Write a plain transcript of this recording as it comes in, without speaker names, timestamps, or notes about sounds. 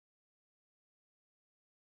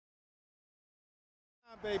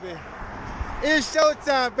Baby, it's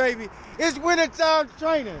showtime, baby. It's wintertime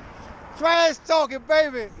training. Trash talking,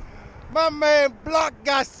 baby. My man Block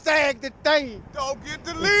got sagged today. Don't get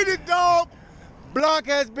deleted, dog. Block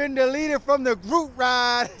has been deleted from the group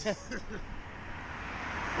ride.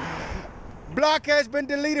 Block has been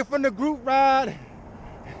deleted from the group ride.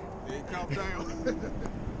 It comes down.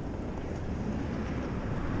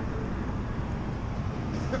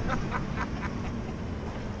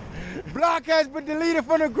 Block has been deleted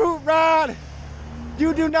from the group ride.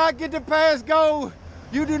 You do not get to pass go.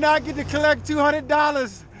 You do not get to collect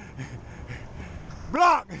 $200.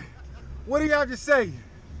 Block, what do you have to say?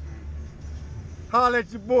 Holla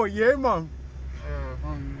at your boy, yeah, mom.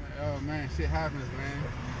 Oh man, shit happens,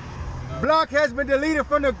 man. Block has been deleted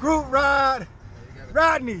from the group ride.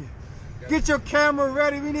 Rodney, get your camera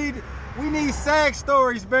ready. We need Sag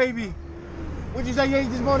stories, baby. What'd you say? You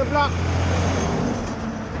ain't just on the block?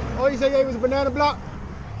 Oh, you say you was a banana block?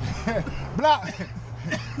 Block.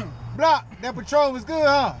 Block. That Patron was good,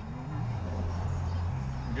 huh?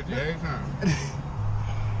 Get you every time.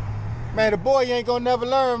 Man, the boy ain't gonna never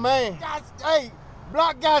learn, man. Hey,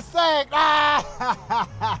 Block got sagged. Ah!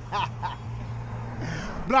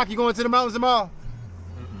 Block, you going to the mountains tomorrow?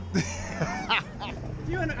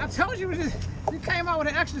 I told you, you came out with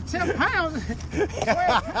an extra 10 pounds. I'm trying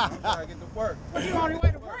to get to work. Well, you on your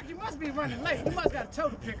way to work, you must be running late. You must got a tow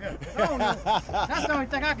to pick up. I don't know. That's the only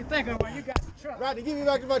thing I can think of when you got the truck. Rodney, give me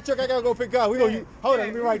back to my truck. I gotta go pick up. Hold on,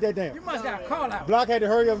 let me write that down. You must got a call out. Block had to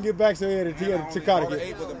hurry up and get back so he had to check out again. I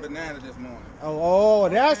ate with a banana this morning. Oh,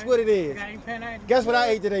 that's what it is. Pen, Guess what I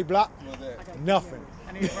ate today, Block? What's that? Nothing.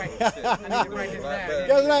 I need to write this down.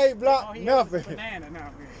 Guess what I ate, Block? Oh, Nothing. Banana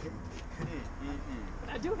now.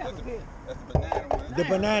 I do have a bit. That's the banana one. The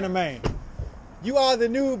banana man. You are the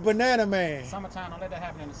new banana man. Summertime, don't let that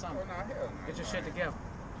happen in the summer. Oh, no, hell no. Get your shit together.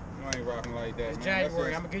 I ain't rocking like that. It's man.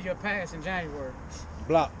 January. I'm gonna give you a pass in January.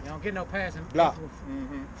 Block. You don't get no pass in Block. April.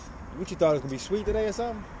 What you thought it was gonna be sweet today or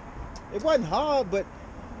something? It wasn't hard, but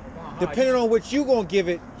Hard. depending on what you gonna give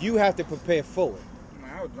it, you have to prepare for it.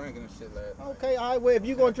 Man, I was drinking this shit last night. Okay, all right. Well, if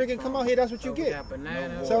you gonna drink it, come on here. That's what you So we get. got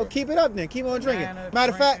banana. No So keep it up then. Keep on drinking. Banana,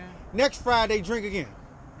 Matter of fact, drinking. next Friday, drink again.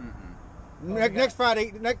 Next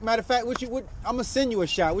Friday. Matter of fact, I'm gonna send you a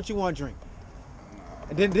shot. What you want to drink?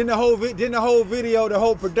 And then the whole video, the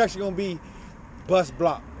whole production gonna be bust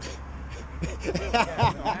Block. You know,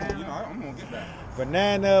 I'm gonna get back.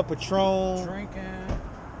 Banana, Patron. Drinking.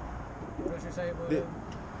 What you say about it?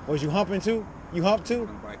 Was you humping too? You humped too?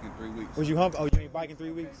 I'm biking 3 weeks. Was you hump? Oh, you ain't biking 3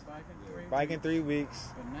 weeks? Biking 3 weeks.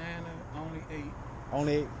 Banana, only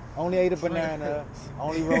 8. Only ate a banana.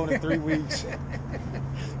 Only rode in 3 weeks.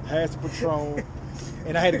 Had some Patron.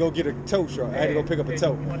 And I had to go get a tow truck. I had to go pick up a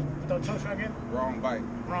tow. You want to throw tow truck in? Wrong bike.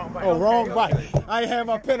 Wrong bike. Oh, Okay. wrong bike. I ain't had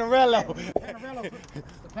my Pinarello. The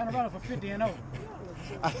Panarello for 50 and over.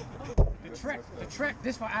 The Trek,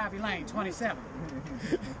 this for Ivy Lane, 27.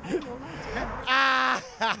 Ah!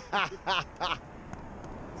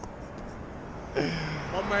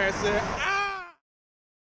 My man said,